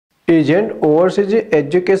Agent overseas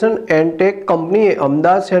education and take कंपनीए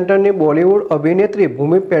Ahmedabad सेंटरनी Bollywood अभिनेत्री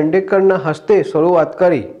भूमि पेडणेकરના हस्ते शुरुआत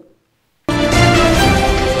करी।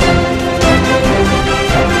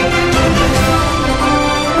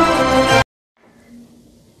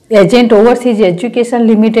 Agent overseas education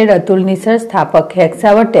limited Atul निसर स्थापक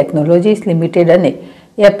हेक्सावर टेक्नोलॉजीज लिमिटेड અને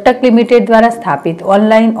એપટેક લિમિટેડ દ્વારા સ્થાપિત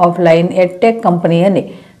ઓનલાઈન ઓફલાઈન એડટેક કંપની અને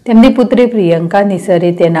તેમની પુત્રી પ્રિયંકા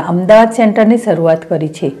નિસરે તેના અમદાવાદ સેન્ટરની શરૂઆત કરી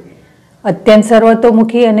છે। અત્યંત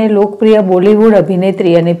સર્વતોમુખી અને લોકપ્રિય બોલિવૂડ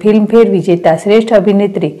અભિનેત્રી અને ફિલ્મફેર વિજેતા શ્રેષ્ઠ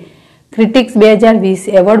અભિનેત્રી ક્રિટિક્સ 2020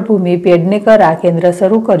 એવોર્ડ ભૂમિ પેડણેકર આ કેન્દ્ર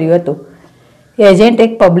શરૂ કર્યું હતું। એજન્ટ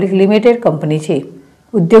એક પબ્લિક લિમિટેડ કંપની છે।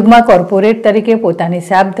 ઉદ્યોગમાં કોર્પોરેટ તરીકે પોતાની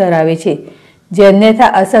છાપ ધરાવે છે, જે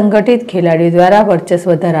અન્યથા અસંગઠિત ખેલાડીઓ દ્વારા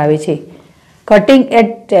વર્ચસ્વ ધરાવે છે। કટિંગ એજ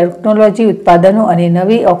ટેકનોલોજી ઉત્પાદનો અને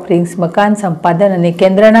નવી ઓફરિંગ્સ મકાન સંપાદન અને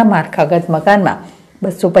કેન્દ્રના માળખાગત મકાનમાં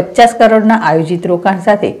 250 કરોડના આયોજિત રોકાણ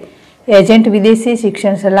સાથે એજન્ટ વિદેશી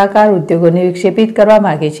શિક્ષણ સલાહકાર ઉદ્યોગોને વિક્ષેપિત કરવા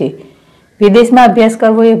માગે છે। વિદેશમાં અભ્યાસ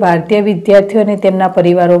કરવો એ ભારતીય વિદ્યાર્થીઓ અને તેમના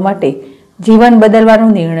પરિવારો માટે જીવન બદલવાનો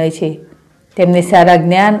નિર્ણય છે। તેમને સારા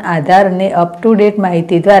જ્ઞાન, આધાર અને અપ ટુ ડેટ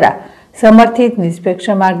માહિતી દ્વારા સમર્થિત નિષ્પક્ષ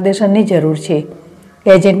માર્ગદર્શનની જરૂર છે।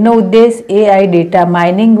 એજન્ટનો ઉદ્દેશ AI, ડેટા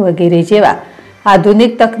માઇનિંગ વગેરે જેવા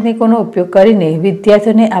આધુનિક તકનીકોનો ઉપયોગ કરીને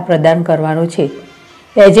વિદ્યાર્થીઓને આ પ્રદાન કરવાનો છે।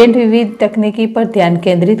 એજન્ટ વિવિધ તકનીકી પર ધ્યાન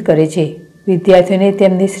કેન્દ્રિત કરે છે। વિદ્યાર્થીઓને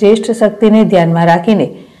તેમની શ્રેષ્ઠ શક્તિને ધ્યાનમાં રાખીને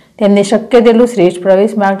તેમને શક્ય તેટલું શ્રેષ્ઠ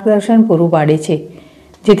પ્રવેશ માર્ગદર્શન પૂરું પાડે છે,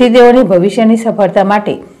 જેથી તેઓને ભવિષ્યની સફળતા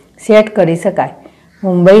માટે સેટ કરી શકાય।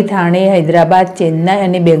 મુંબઈ, થાણે, હૈદરાબાદ, ચેન્નાઈ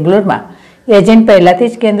અને બેંગ્લોરમાં એજન્ટ પહેલાથી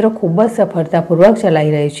જ કેન્દ્રો ખૂબ જ સફળતાપૂર્વક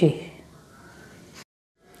ચલાવી રહ્યું છે।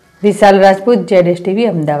 વિશાલ રાજપૂત, ZSTV,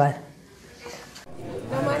 અમદાવાદ।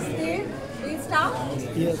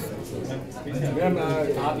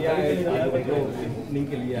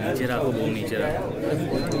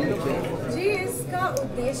 जी, इसका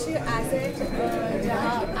उद्देश्य एसेट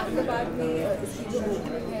जहाँ अहमदाबाद में इसकी जो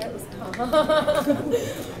ओपनिंग है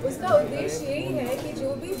उसका उद्देश्य यही है कि जो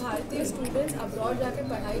भी भारतीय स्टूडेंट्स अब्रॉड जाके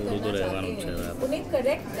पढ़ाई करना चाहते हैं उन्हें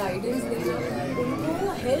करेक्ट गाइडेंस देना, उनको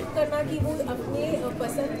हेल्प करना कि वो अपने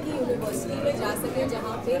पसंद की यूनिवर्सिटी में जा सकें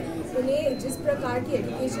जहाँ पे उन्हें जिस प्रकार की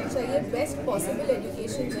एजुकेशन चाहिए बेस्ट पॉसिबल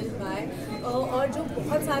एजुकेशन मिल पाए। और जो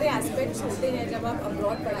बहुत सारे एस्पेक्ट्स होते हैं जब आप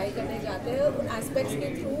अब्रॉड पढ़ाई करने जाते हैं, उन एस्पेक्ट्स के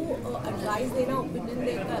थ्रू एडवाइस देना, ओपिनियन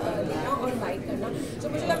देना और गाइड करना, जो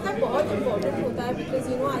मुझे लगता है बहुत इंपॉर्टेंट होता है। Because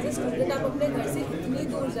you know as a student आप अपने घर से इतनी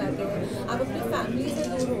दूर जाते हैं, आप अपनी फैमिली से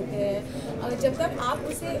दूर होते हैं, जब तक आप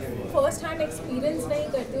उसे फर्स्ट हैंड एक्सपीरियंस नहीं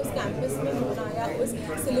करते उस कैंपस में होना या उस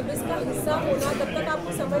सिलेबस का हिस्सा होना, तब तक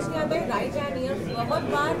आपको समझ नहीं आता है राइट या नहीं। बहुत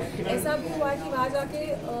बार ऐसा भी हुआ कि वहाँ जाके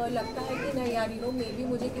लगता है कि नहीं यार, यू नो मे बी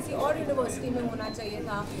मुझे किसी और यूनिवर्सिटी में होना चाहिए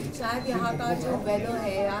था, शायद यहाँ का जो वेदर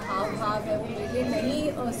है या हाव भाव है वो मेरे लिए नहीं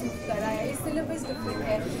सूट कर रहा है, सिलेबस डिफरेंट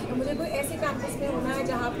है, तो मुझे कोई ऐसे कैंपस में होना है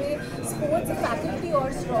जहाँ पे स्पोर्ट्स फैकल्टी और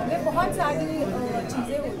स्ट्रॉन्ग है, बहुत सारी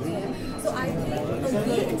चीज़ें होती हैं। सो आई थिंक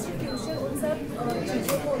ये इंस्टीट्यूशन उन सब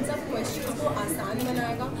चीज़ों को, उन सब क्वेश्चन को आसान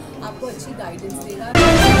बनाएगा, आपको अच्छी गाइडेंस देगा।